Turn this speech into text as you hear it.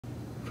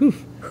Whew.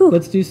 Whew.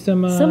 Let's do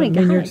some So many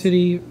New York guys.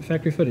 City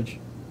factory footage.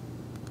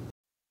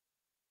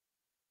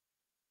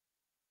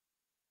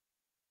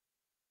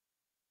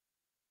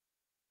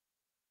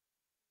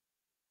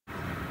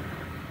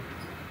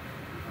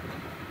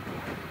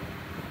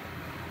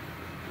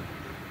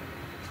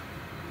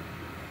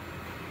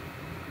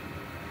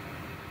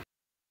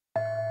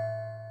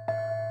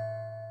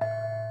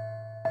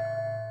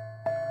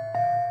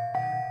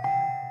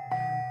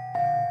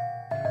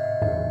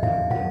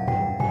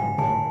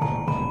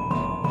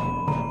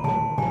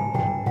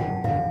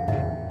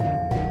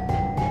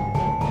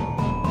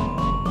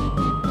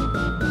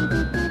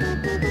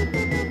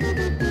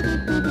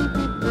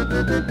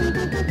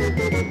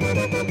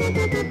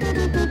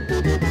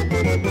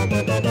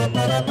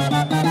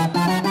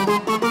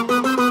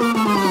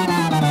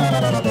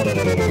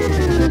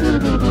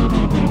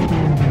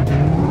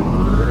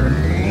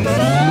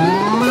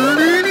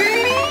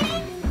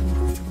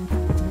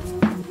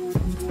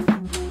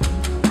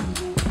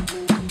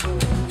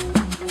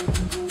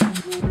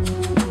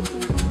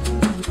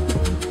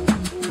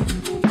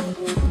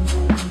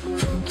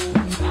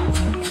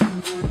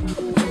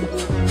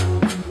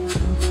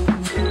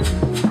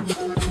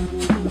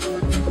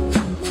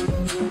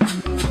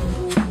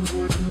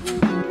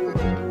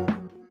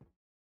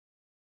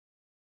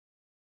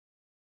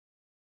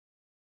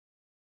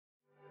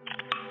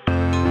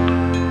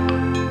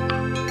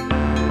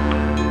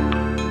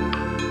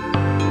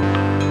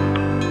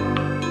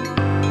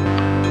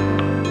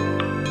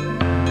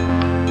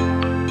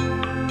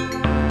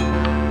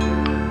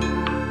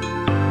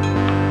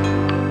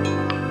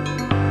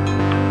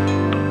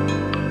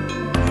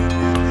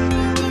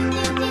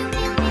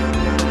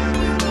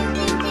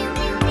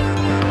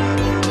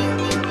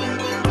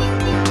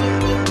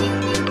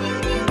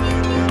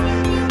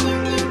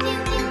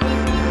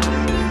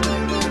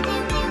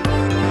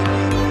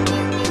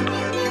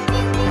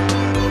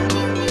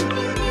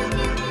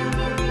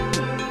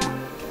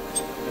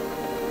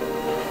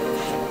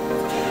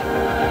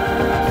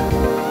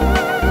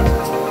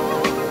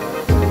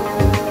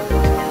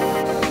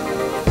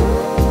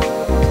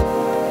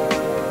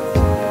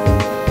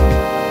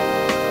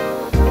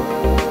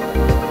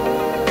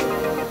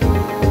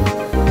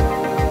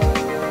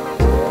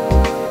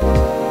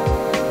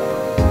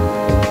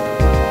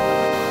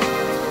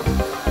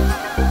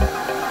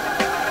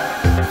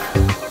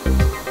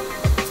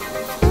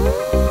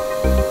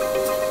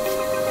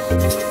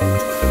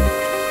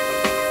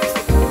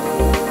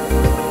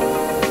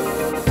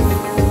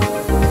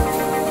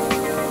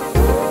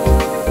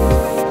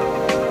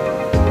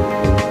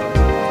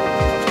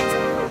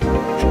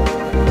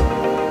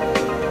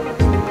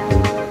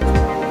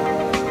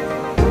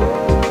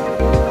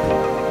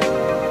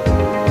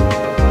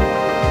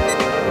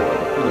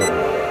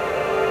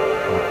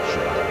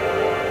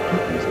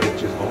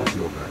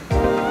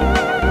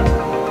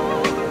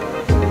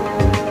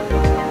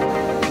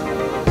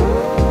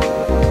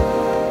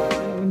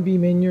 Wouldn't be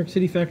New York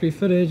City factory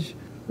footage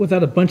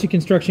without a bunch of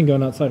construction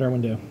going outside our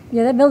window.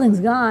 Yeah, that building's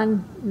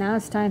gone. Now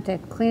it's time to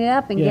clean it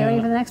up and get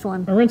ready for the next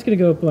one. Our rent's going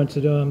to go up a bunch,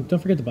 so don't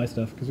forget to buy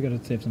stuff because we got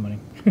to save some money.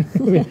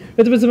 We have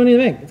to put some money in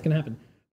the bank. It's going to happen.